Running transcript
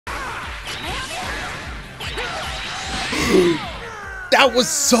That was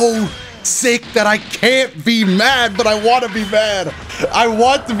so sick that I can't be mad, but I want to be mad. I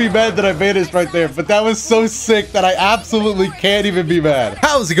want to be mad that I vanished right there, but that was so sick that I absolutely can't even be mad.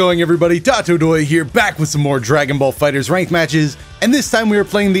 How's it going, everybody? Dotodoya here, back with some more Dragon Ball FighterZ ranked matches, and this time we are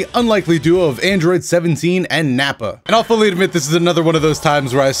playing the unlikely duo of Android 17 and Nappa. And I'll fully admit this is another one of those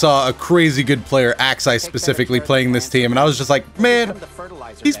times where I saw a crazy good player, Axi specifically, playing this team, and I was just like, man,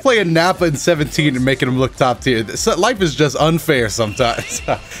 he's playing Nappa in 17 and making him look top tier. Life is just unfair sometimes.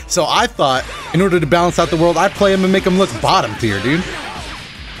 So I thought, in order to balance out the world, I'd play him and make him look bottom tier, dude.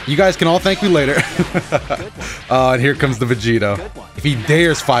 You guys can all thank me later. And here comes the Vegito. If he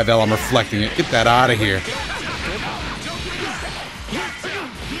dares 5L, I'm reflecting it. Get that out of here.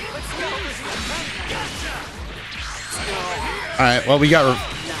 Alright, well, we got...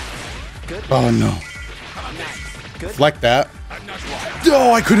 Oh, no. Reflect that.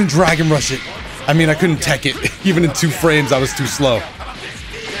 Oh, I couldn't Dragon Rush it. I mean, I couldn't tech it. Even in 2 frames, I was too slow.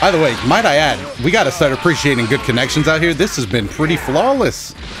 By the way, might I add, we gotta start appreciating good connections out here. This has been pretty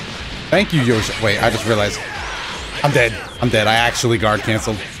flawless. Thank you, Yoshi. Wait, I just realized. I'm dead. I'm dead. I actually guard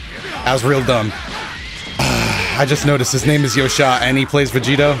canceled. That was real dumb. I just noticed his name is Yosha and he plays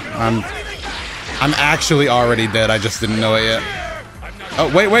Vegito. I'm actually already dead. I just didn't know it yet.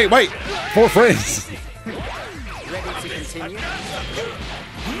 Oh, wait. 4 frames.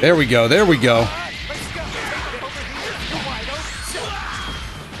 There we go. There we go.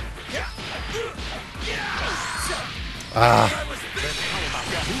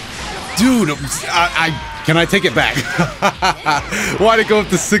 Dude, can I take it back? Why'd it go up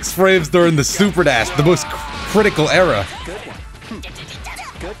to 6 frames during the super dash, the most critical era?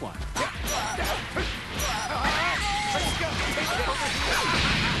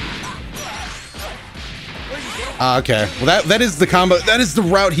 Okay, well that is the combo, that is the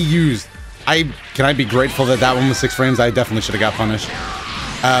route he used. Can I be grateful that that one was 6 frames? I definitely should have got punished.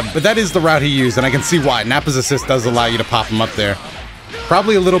 But that is the route he used, and I can see why. Nappa's assist does allow you to pop him up there.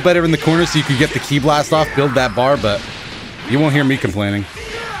 Probably a little better in the corner so you could get the ki blast off, build that bar, but you won't hear me complaining.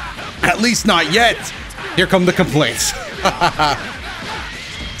 At least not yet! Here come the complaints.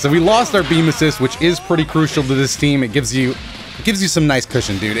 So we lost our beam assist, which is pretty crucial to this team. It gives you some nice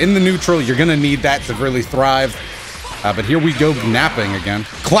cushion, dude. In the neutral, you're gonna need that to really thrive. But here we go, napping again.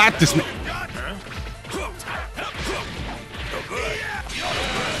 Clap this man.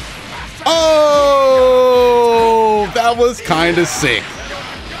 Oh, that was kind of sick.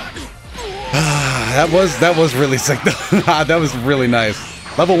 that was really sick. That was really nice.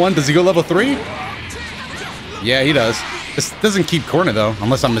 Level 1, does he go level 3? Yeah, he does. This doesn't keep corner though,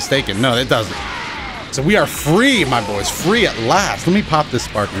 unless I'm mistaken. No, it doesn't. So we are free, my boys, free at last. Let me pop this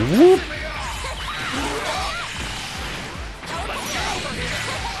spark. Whoop.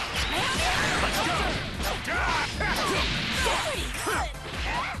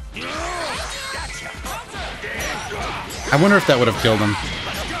 I wonder if that would have killed him.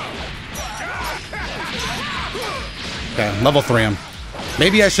 Okay, level 3 him.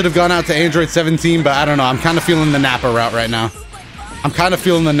 Maybe I should have gone out to Android 17, but I don't know. I'm kind of feeling the Nappa route right now. I'm kind of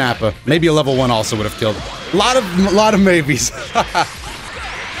feeling the Nappa. Maybe a level 1 also would have killed him. A lot of maybes.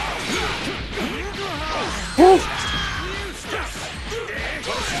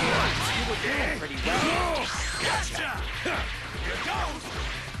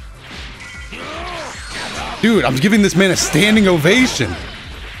 Dude, I'm giving this man a standing ovation.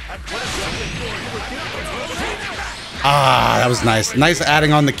 Ah, that was nice. Nice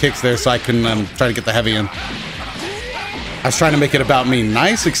adding on the kicks there so I can try to get the heavy in. I was trying to make it about me.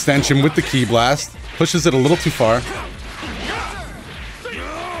 Nice extension with the ki blast. Pushes it a little too far.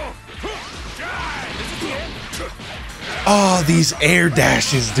 Oh, these air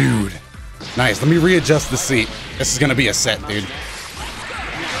dashes, dude. Nice. Let me readjust the seat. This is going to be a set, dude.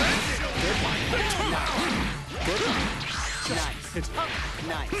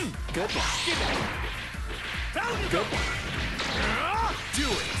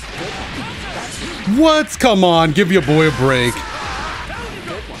 What? Come on, give your boy a break.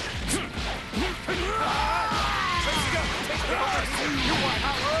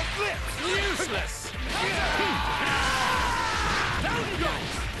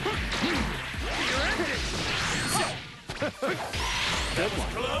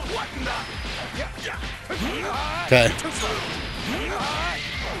 Okay.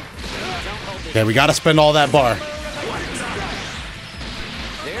 Okay, we gotta spend all that bar.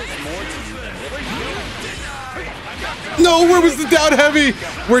 No, where was the down heavy?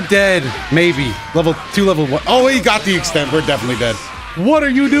 We're dead. Maybe. Level 2, level 1. Oh, he got the extent. We're definitely dead. What are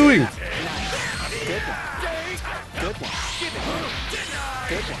you doing?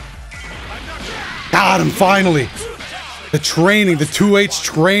 Got him, finally. The training, the 2H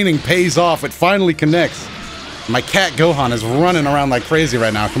training pays off. It finally connects. My cat Gohan is running around like crazy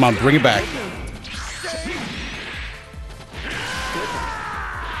right now. Come on, bring it back.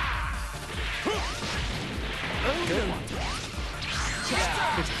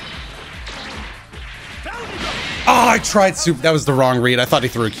 Oh, I tried super. That was the wrong read. I thought he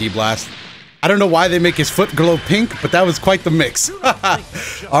threw a Ki Blast. I don't know why they make his foot glow pink, but that was quite the mix.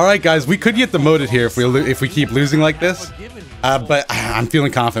 All right, guys, we could get demoted here if we keep losing like this. But I'm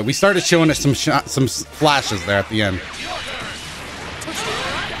feeling confident. We started showing us some flashes there at the end.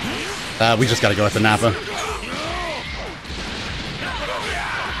 We just got to go with the Nappa.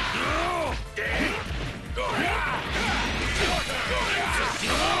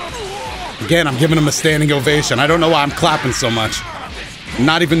 Again, I'm giving him a standing ovation. I don't know why I'm clapping so much.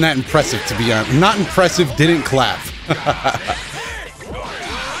 Not even that impressive, to be honest. Not impressive, didn't clap.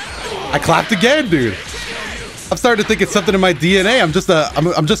 I clapped again, dude. I'm starting to think it's something in my DNA. I'm just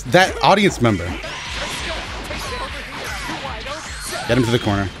that audience member. Get him to the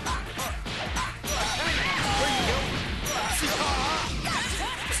corner.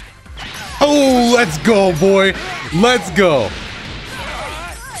 Oh, let's go, boy. Let's go.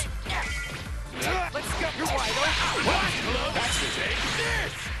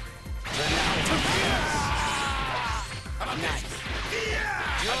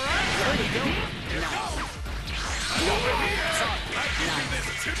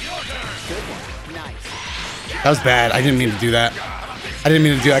 That was bad. I didn't mean to do that. I didn't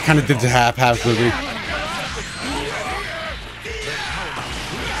mean to do that. I kind of did the half movie.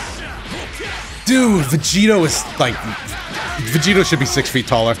 Dude, Vegito is like... Vegito should be 6 feet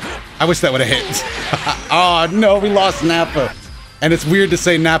taller. I wish that would have hit. Oh, no, we lost Nappa. And it's weird to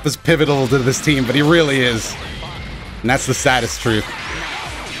say Nappa's pivotal to this team, but he really is. And that's the saddest truth.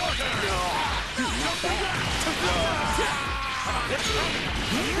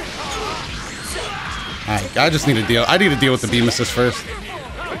 Alright, I just need to deal. I need to deal with the beam assist first.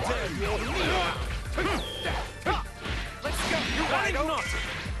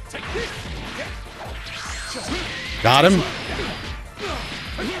 Got him.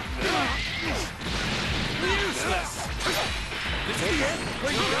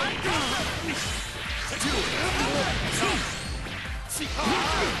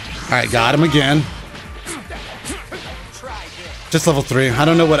 Alright, got him again. Just level 3. I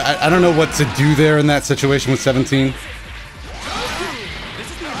don't know what to do there in that situation with 17.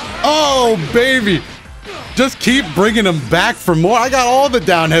 Oh, baby. Just keep bringing them back for more. I got all the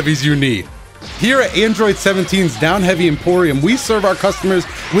down heavies you need. Here at Android 17's Down Heavy Emporium, we serve our customers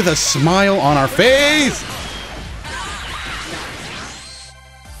with a smile on our face.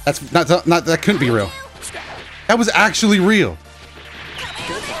 That's not that couldn't be real. That was actually real.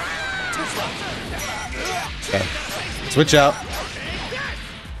 Okay. Switch out.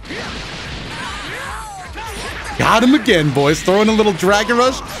 Got him again, boys. Throw in a little Dragon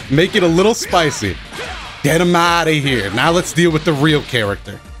Rush. Make it a little spicy. Get him out of here. Now let's deal with the real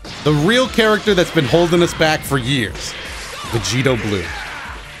character. The real character that's been holding us back for years. Vegito Blue.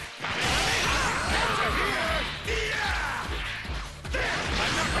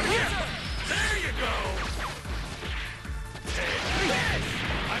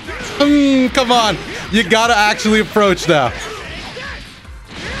 Come on. You gotta actually approach now.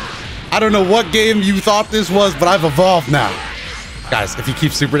 I don't know what game you thought this was, but I've evolved now. Guys, if you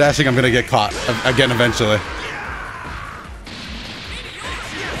keep super dashing, I'm gonna get caught again eventually.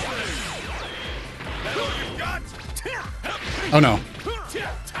 Oh no.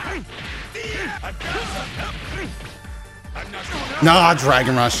 Nah,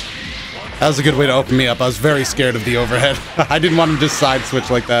 Dragon Rush. That was a good way to open me up. I was very scared of the overhead. I didn't want him to just side switch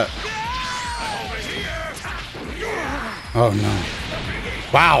like that. Oh no.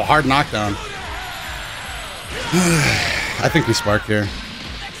 Wow, hard knockdown. I think we spark here.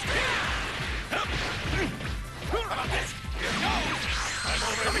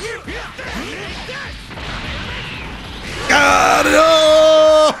 God,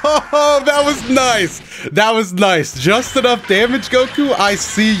 oh, that was nice. That was nice. Just enough damage, Goku. I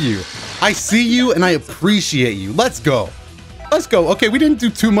see you. I see you and I appreciate you. Let's go. Let's go. Okay, we didn't do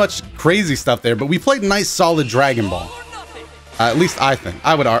too much crazy stuff there, but we played nice, solid Dragon Ball. At least I think.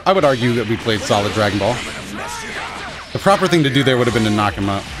 I would argue that we played solid Dragon Ball. The proper thing to do there would have been to knock him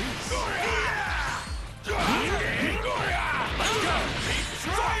out.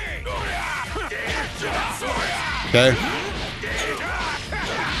 Okay.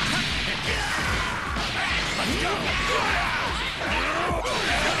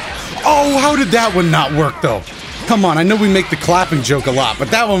 Oh, how did that one not work though? Come on, I know we make the clapping joke a lot,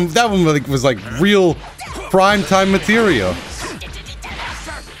 but that one was like real prime time material.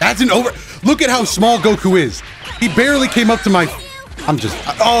 That's an over. Look at how small Goku is. He barely came up to my. I'm just.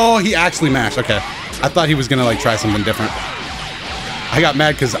 Oh, he actually mashed. Okay. I thought he was gonna like try something different. I got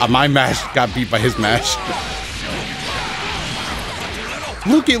mad because my mash got beat by his mash.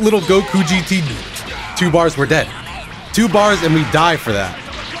 Look at little Goku GT. 2 bars, we're dead. 2 bars and we die for that.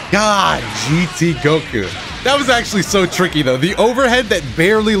 God, GT Goku. That was actually so tricky though. The overhead that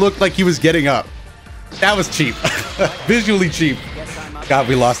barely looked like he was getting up. That was cheap. Visually cheap. God,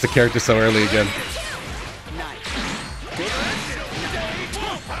 we lost the character so early again.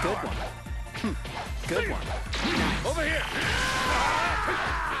 Good one. Over here.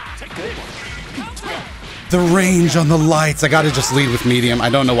 The range on the lights. I gotta just lead with medium. I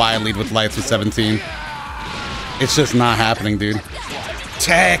don't know why I lead with lights with 17. It's just not happening, dude.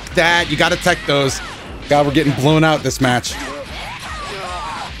 Tech that. You gotta tech those. God, we're getting blown out this match.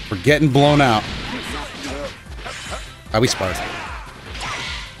 We're getting blown out. We sparred.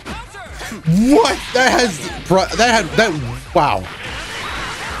 What? Wow.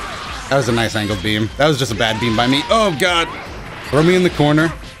 That was a nice angled beam. That was just a bad beam by me. Oh, God. Throw me in the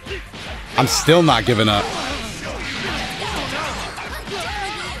corner. I'm still not giving up.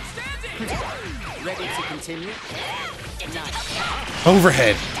 Ready to continue?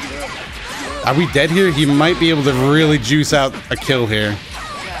 Overhead. Are we dead here? He might be able to really juice out a kill here.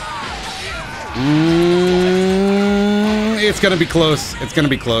 It's gonna be close. It's gonna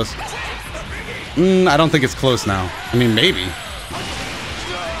be close. I don't think it's close now. I mean, maybe.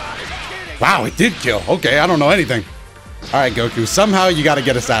 Wow, it did kill. Okay, I don't know anything. All right, Goku. Somehow you got to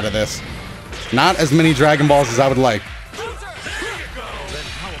get us out of this. Not as many Dragon Balls as I would like.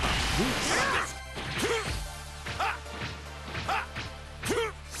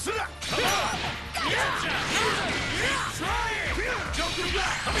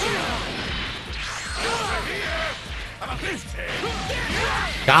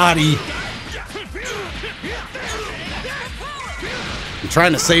 Got he. I'm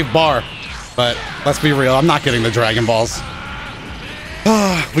trying to save bar, but let's be real, I'm not getting the Dragon Balls.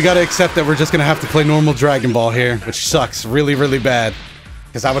 We gotta accept that we're just gonna have to play normal Dragon Ball here, which sucks really, really bad.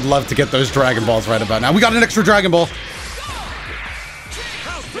 Because I would love to get those Dragon Balls right about now. We got an extra Dragon Ball.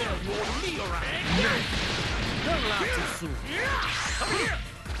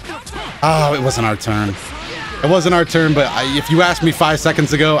 Oh, it wasn't our turn. It wasn't our turn, but if you asked me 5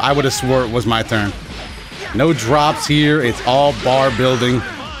 seconds ago, I would have swore it was my turn. No drops here. It's all bar building.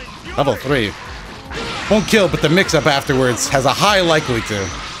 Level 3. Won't kill, but the mix-up afterwards has a high likelihood.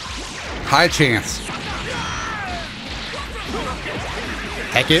 High chance.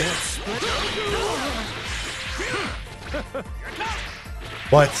 Heck it.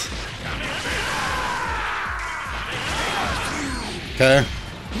 What? Okay.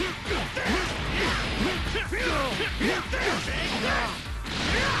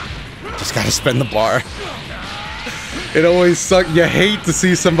 Just gotta spend the bar. It always sucks. You hate to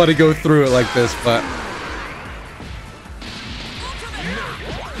see somebody go through it like this, but...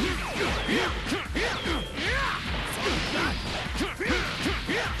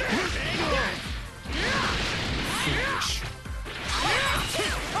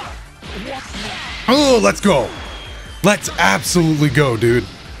 Oh, let's go. Let's absolutely go, dude.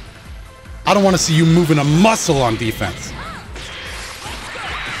 I don't want to see you moving a muscle on defense.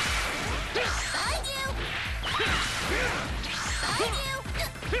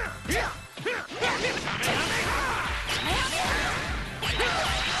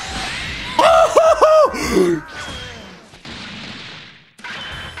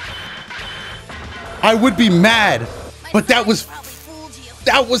 I would be mad, but that was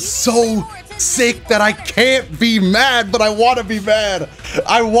so sick that I can't be mad, but I want to be mad.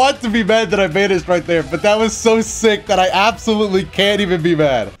 I want to be mad that I managed right there, but that was so sick that I absolutely can't even be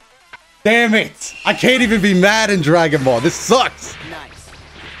mad. Damn it. I can't even be mad in Dragon Ball. This sucks. Nice.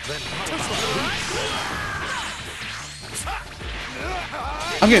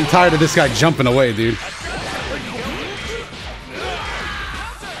 I'm getting tired of this guy jumping away, dude.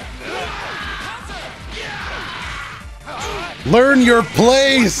 Learn your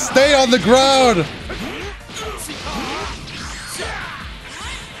place. Stay on the ground.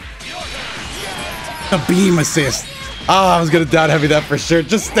 The beam assist. Ah, I was gonna down heavy that for sure.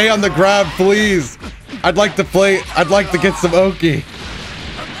 Just stay on the ground, please. I'd like to play. I'd like to get some Oki.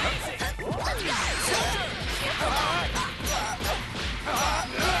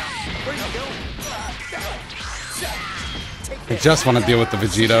 I just want to deal with the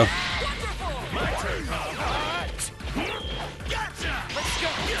Vegito.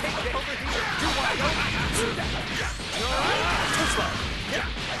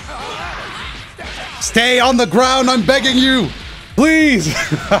 Stay on the ground, I'm begging you. Please.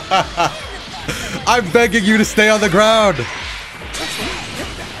 I'm begging you to stay on the ground.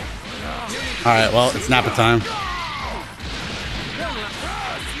 All right, well, it's Nappa time.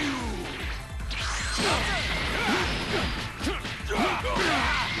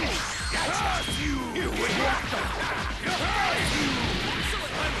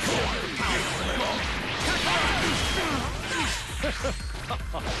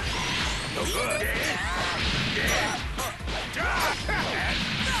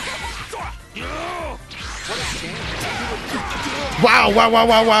 Wow, wow, wow,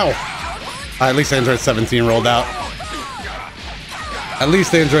 wow, wow. At least Android 17 rolled out. At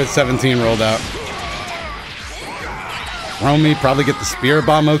least Android 17 rolled out. Romy, probably get the Spirit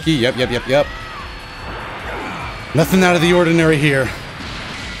Bomb, Oki. Yep. Nothing out of the ordinary here.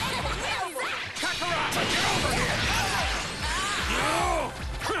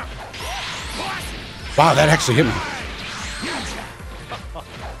 Wow, that actually hit me.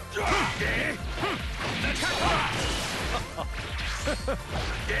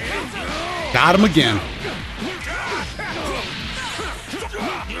 Got him again.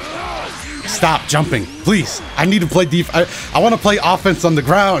 Stop jumping, please. I need to play I want to play offense on the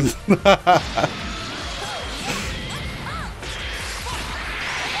ground.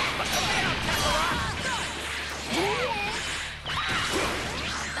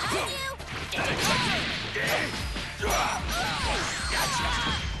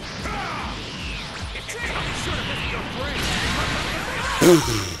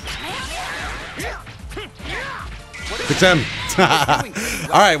 Good time.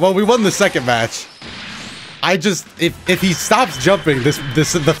 All right, well, we won the second match. I just, if he stops jumping,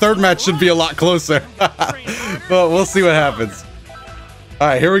 the third match should be a lot closer. But we'll see what happens. All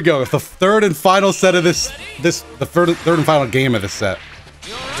right, here we go. The third and final set of the third and final game of this set.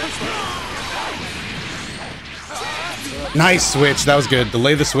 Nice switch. That was good.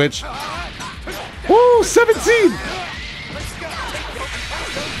 Delay the switch. Woo, 17.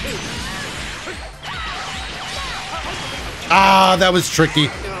 Ah, that was tricky.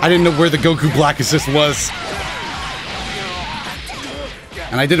 I didn't know where the Goku block assist was.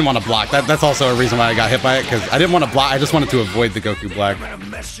 And I didn't want to block. That's also a reason why I got hit by it, because I didn't want to block. I just wanted to avoid the Goku block.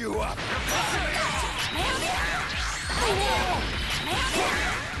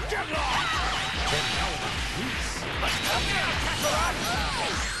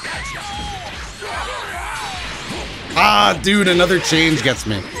 Ah, dude, another change gets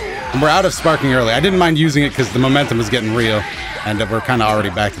me. And we're out of sparking early. I didn't mind using it because the momentum is getting real. And we're kind of already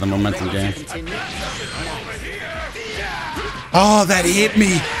back to the momentum game. Oh, that hit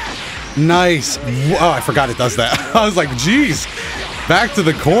me. Nice. Oh, I forgot it does that. I was like, geez. Back to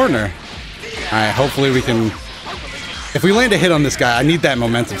the corner. All right, hopefully we can... If we land a hit on this guy, I need that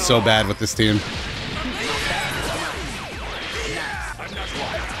momentum so bad with this team.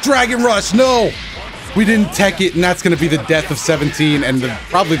 Dragon Rush, no! We didn't tech it, and that's going to be the death of 17 and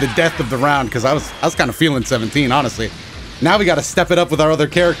probably the death of the round, because I was kind of feeling 17, honestly. Now we got to step it up with our other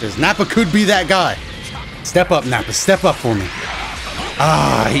characters. Nappa could be that guy. Step up, Nappa. Step up for me.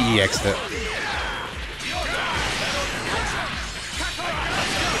 Ah, he EX'd it.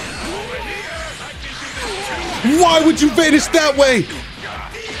 Why would you vanish that way?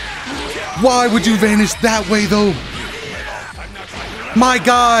 Why would you vanish that way, though? My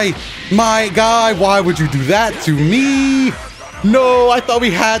guy. My guy, why would you do that to me? No, I thought we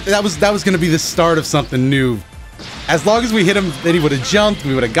had... That was going to be the start of something new. As long as we hit him, then he would have jumped.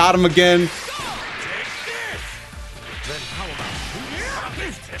 We would have got him again.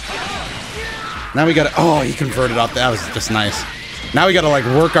 Now we got to... Oh, he converted off. That was just nice. Now we got to, like,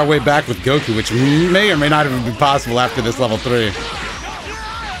 work our way back with Goku, which may or may not even be possible after this level 3.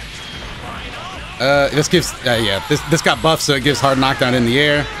 This gives... yeah, this got buffed, so it gives hard knockdown in the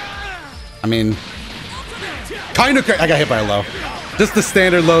air. I mean, kind of... I got hit by a low. Just the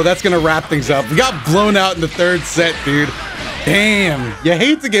standard low. That's going to wrap things up. We got blown out in the third set, dude. Damn. You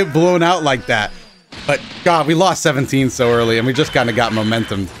hate to get blown out like that. But, God, we lost 17 so early, and we just kind of got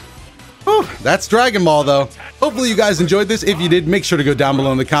momentum. Whew, that's Dragon Ball, though. Hopefully you guys enjoyed this. If you did, make sure to go down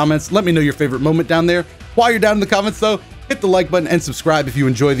below in the comments. Let me know your favorite moment down there. While you're down in the comments, though, hit the like button and subscribe if you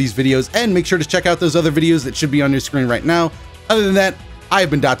enjoy these videos. And make sure to check out those other videos that should be on your screen right now. Other than that, I have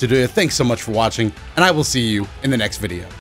been Dotodoya. Thanks so much for watching, and I will see you in the next video.